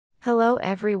Hello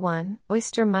everyone,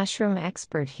 oyster mushroom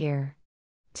expert here.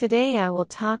 Today I will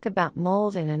talk about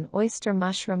mold in an oyster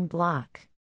mushroom block.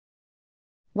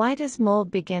 Why does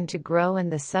mold begin to grow in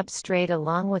the substrate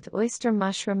along with oyster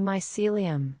mushroom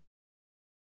mycelium?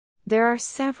 There are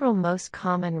several most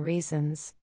common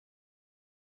reasons.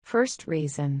 First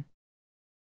reason.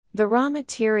 The raw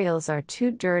materials are too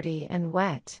dirty and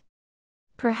wet.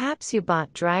 Perhaps you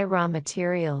bought dry raw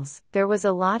materials, there was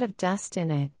a lot of dust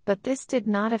in it, but this did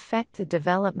not affect the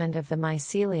development of the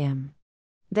mycelium.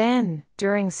 Then,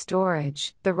 during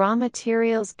storage, the raw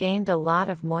materials gained a lot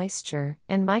of moisture,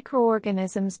 and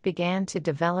microorganisms began to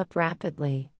develop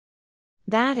rapidly.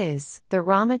 That is, the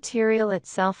raw material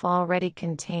itself already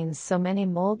contains so many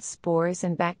mold spores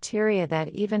and bacteria that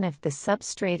even if the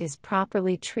substrate is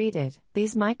properly treated,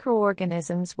 these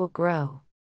microorganisms will grow.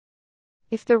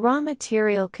 If the raw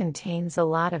material contains a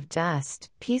lot of dust,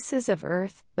 pieces of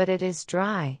earth, but it is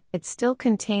dry, it still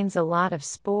contains a lot of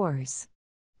spores.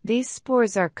 These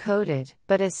spores are coated,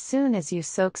 but as soon as you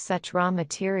soak such raw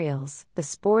materials, the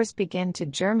spores begin to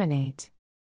germinate.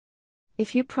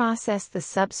 If you process the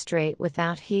substrate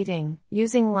without heating,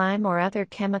 using lime or other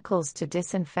chemicals to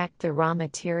disinfect the raw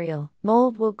material,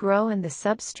 mold will grow in the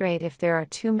substrate if there are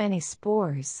too many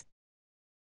spores.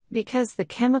 Because the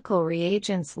chemical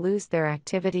reagents lose their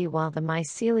activity while the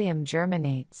mycelium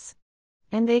germinates.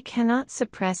 And they cannot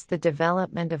suppress the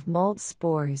development of mold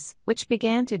spores, which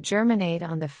began to germinate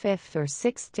on the 5th or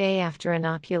 6th day after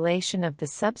inoculation of the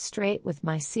substrate with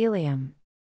mycelium.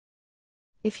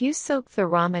 If you soak the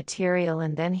raw material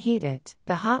and then heat it,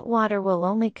 the hot water will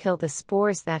only kill the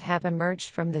spores that have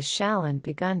emerged from the shell and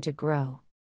begun to grow.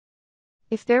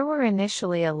 If there were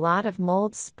initially a lot of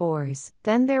mold spores,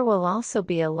 then there will also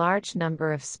be a large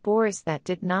number of spores that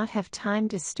did not have time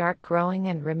to start growing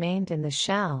and remained in the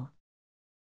shell.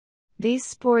 These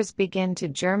spores begin to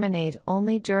germinate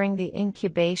only during the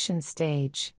incubation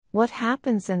stage. What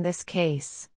happens in this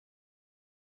case?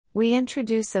 We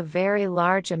introduce a very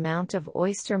large amount of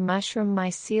oyster mushroom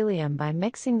mycelium by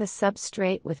mixing the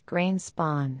substrate with grain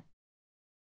spawn.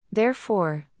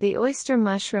 Therefore, the oyster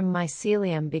mushroom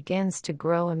mycelium begins to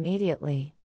grow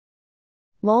immediately.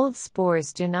 Mold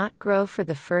spores do not grow for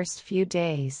the first few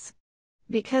days,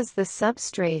 because the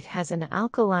substrate has an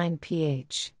alkaline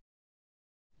pH.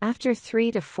 After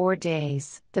 3 to 4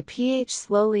 days, the pH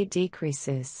slowly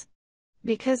decreases,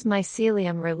 because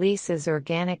mycelium releases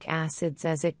organic acids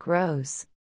as it grows.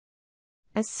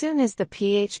 As soon as the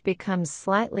pH becomes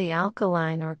slightly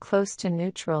alkaline or close to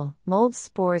neutral, mold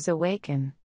spores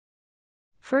awaken.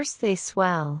 First they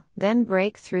swell, then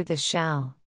break through the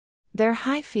shell. Their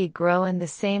hyphae grow in the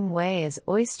same way as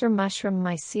oyster mushroom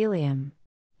mycelium.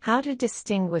 How to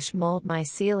distinguish mold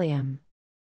mycelium?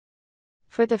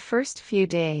 For the first few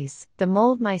days, the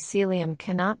mold mycelium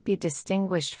cannot be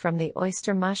distinguished from the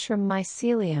oyster mushroom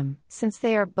mycelium, since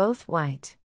they are both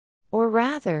white. Or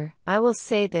rather, I will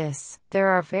say this, there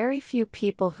are very few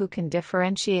people who can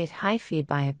differentiate hyphae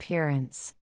by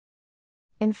appearance.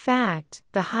 In fact,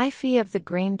 the hyphae of the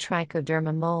green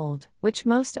trichoderma mold, which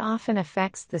most often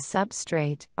affects the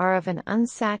substrate, are of an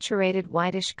unsaturated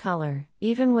whitish color,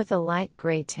 even with a light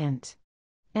gray tint.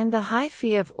 And the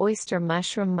hyphae of oyster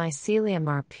mushroom mycelium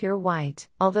are pure white,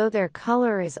 although their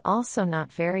color is also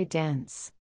not very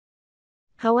dense.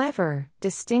 However,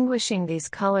 distinguishing these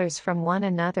colors from one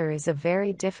another is a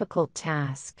very difficult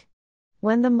task.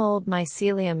 When the mold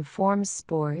mycelium forms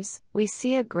spores, we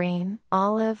see a green,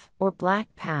 olive, or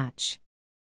black patch.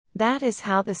 That is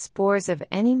how the spores of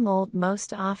any mold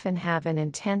most often have an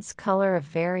intense color of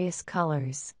various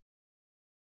colors.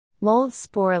 Mold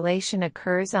sporulation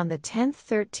occurs on the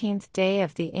 10th-13th day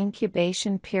of the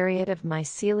incubation period of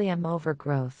mycelium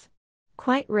overgrowth.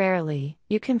 Quite rarely,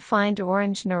 you can find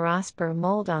orange Neurospora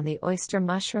mold on the oyster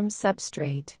mushroom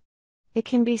substrate. It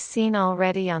can be seen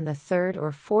already on the 3rd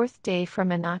or 4th day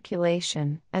from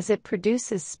inoculation, as it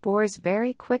produces spores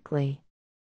very quickly.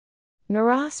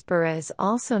 Neurospora is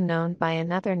also known by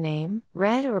another name,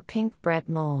 red or pink bread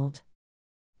mold.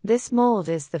 This mold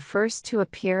is the first to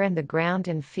appear in the ground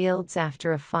in fields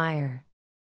after a fire.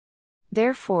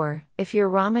 Therefore, if your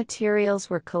raw materials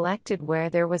were collected where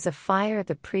there was a fire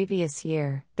the previous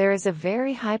year, there is a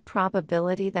very high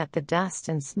probability that the dust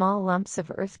and small lumps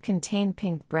of earth contain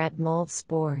pink bread mold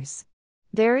spores.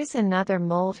 There is another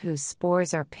mold whose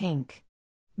spores are pink.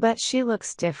 But she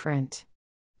looks different.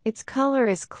 Its color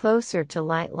is closer to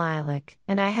light lilac,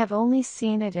 and I have only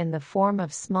seen it in the form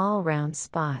of small round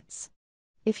spots.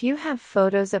 If you have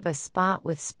photos of a spot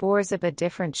with spores of a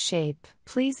different shape,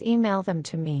 please email them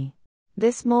to me.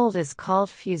 This mold is called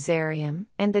fusarium,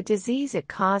 and the disease it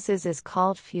causes is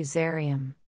called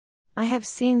fusarium. I have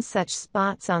seen such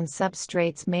spots on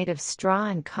substrates made of straw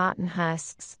and cotton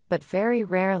husks, but very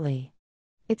rarely.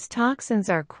 Its toxins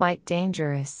are quite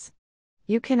dangerous.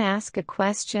 You can ask a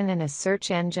question in a search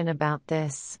engine about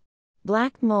this.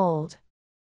 Black mold.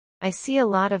 I see a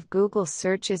lot of Google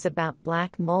searches about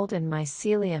black mold in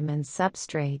mycelium and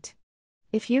substrate.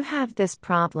 If you have this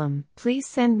problem, please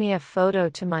send me a photo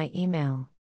to my email.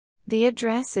 The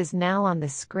address is now on the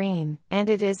screen, and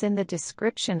it is in the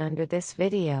description under this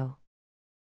video.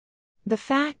 The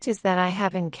fact is that I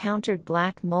have encountered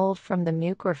black mold from the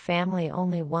Mucor family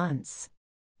only once.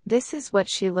 This is what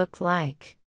she looked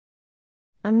like.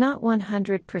 I'm not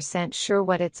 100% sure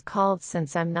what it's called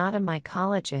since I'm not a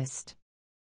mycologist.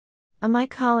 A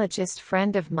mycologist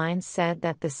friend of mine said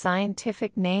that the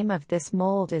scientific name of this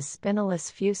mold is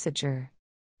Spinellus fusager.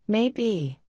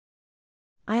 Maybe.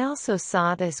 I also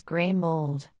saw this gray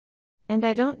mold. And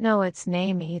I don't know its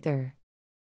name either.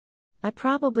 I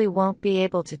probably won't be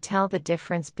able to tell the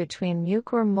difference between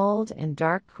Mucor mold and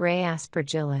dark gray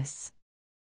Aspergillus.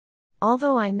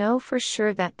 Although I know for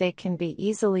sure that they can be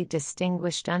easily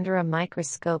distinguished under a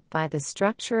microscope by the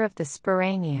structure of the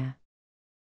sporania.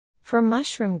 For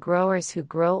mushroom growers who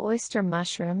grow oyster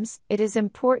mushrooms, it is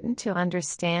important to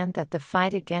understand that the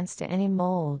fight against any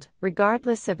mold,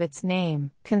 regardless of its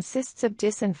name, consists of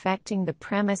disinfecting the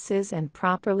premises and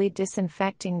properly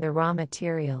disinfecting the raw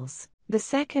materials. The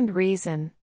second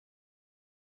reason: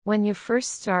 when you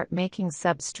first start making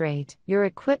substrate, your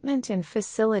equipment and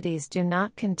facilities do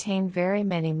not contain very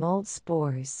many mold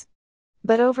spores.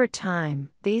 But over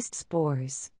time, these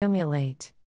spores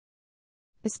accumulate.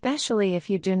 Especially if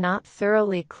you do not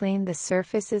thoroughly clean the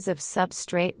surfaces of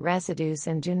substrate residues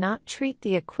and do not treat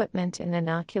the equipment and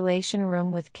inoculation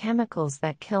room with chemicals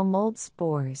that kill mold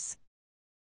spores.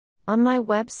 On my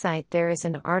website there is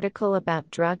an article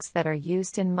about drugs that are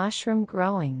used in mushroom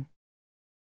growing.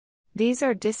 These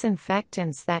are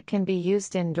disinfectants that can be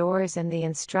used indoors, and the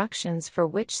instructions for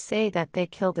which say that they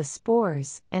kill the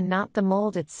spores, and not the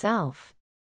mold itself.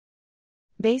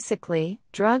 Basically,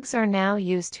 drugs are now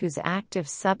used whose active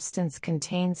substance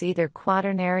contains either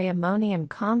quaternary ammonium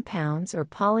compounds or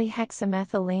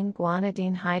polyhexamethylene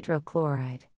guanidine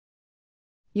hydrochloride.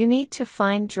 You need to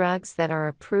find drugs that are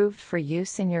approved for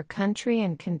use in your country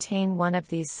and contain one of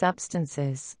these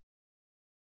substances.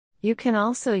 You can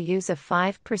also use a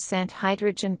 5%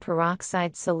 hydrogen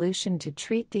peroxide solution to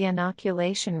treat the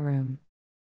inoculation room.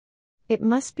 It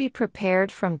must be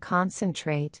prepared from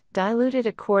concentrate, diluted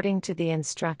according to the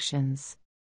instructions.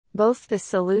 Both the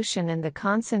solution and the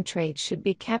concentrate should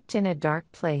be kept in a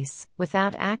dark place,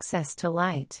 without access to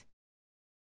light.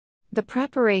 The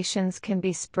preparations can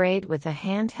be sprayed with a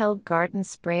handheld garden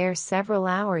sprayer several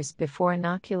hours before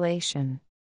inoculation.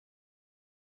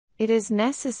 It is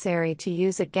necessary to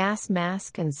use a gas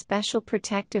mask and special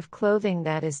protective clothing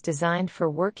that is designed for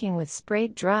working with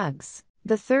sprayed drugs.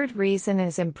 The third reason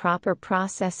is improper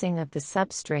processing of the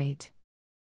substrate.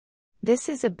 This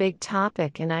is a big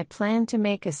topic and I plan to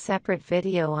make a separate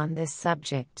video on this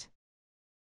subject.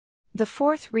 The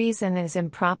fourth reason is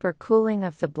improper cooling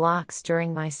of the blocks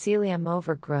during mycelium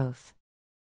overgrowth.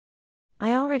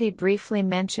 I already briefly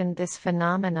mentioned this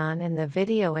phenomenon in the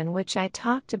video in which I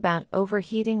talked about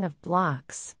overheating of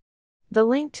blocks. The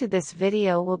link to this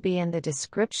video will be in the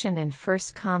description and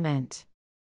first comment.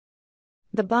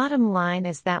 The bottom line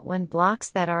is that when blocks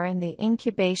that are in the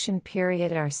incubation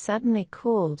period are suddenly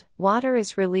cooled, water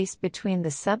is released between the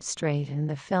substrate and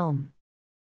the film.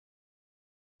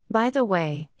 By the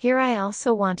way, here I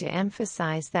also want to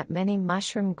emphasize that many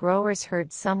mushroom growers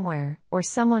heard somewhere, or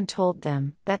someone told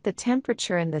them, that the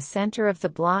temperature in the center of the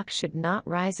block should not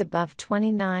rise above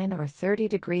 29 or 30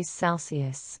 degrees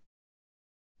Celsius.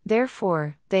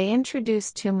 Therefore, they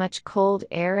introduce too much cold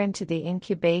air into the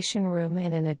incubation room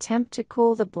in an attempt to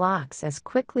cool the blocks as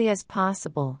quickly as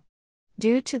possible.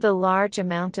 Due to the large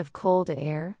amount of cold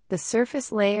air, the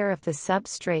surface layer of the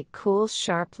substrate cools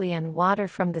sharply and water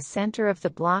from the center of the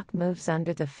block moves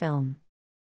under the film.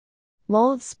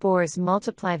 Mold spores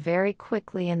multiply very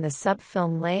quickly in the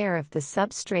subfilm layer of the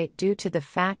substrate due to the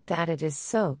fact that it is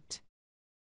soaked.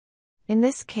 In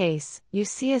this case, you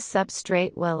see a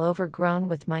substrate well overgrown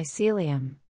with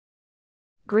mycelium.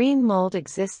 Green mold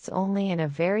exists only in a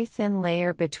very thin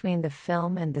layer between the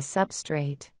film and the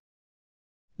substrate.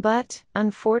 But,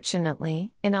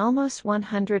 unfortunately, in almost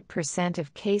 100%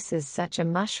 of cases such a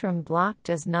mushroom block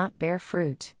does not bear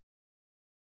fruit.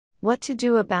 What to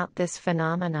do about this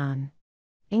phenomenon?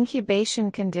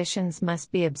 Incubation conditions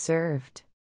must be observed.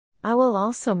 I will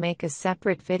also make a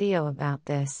separate video about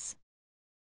this.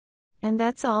 And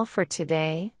that's all for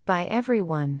today. Bye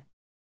everyone.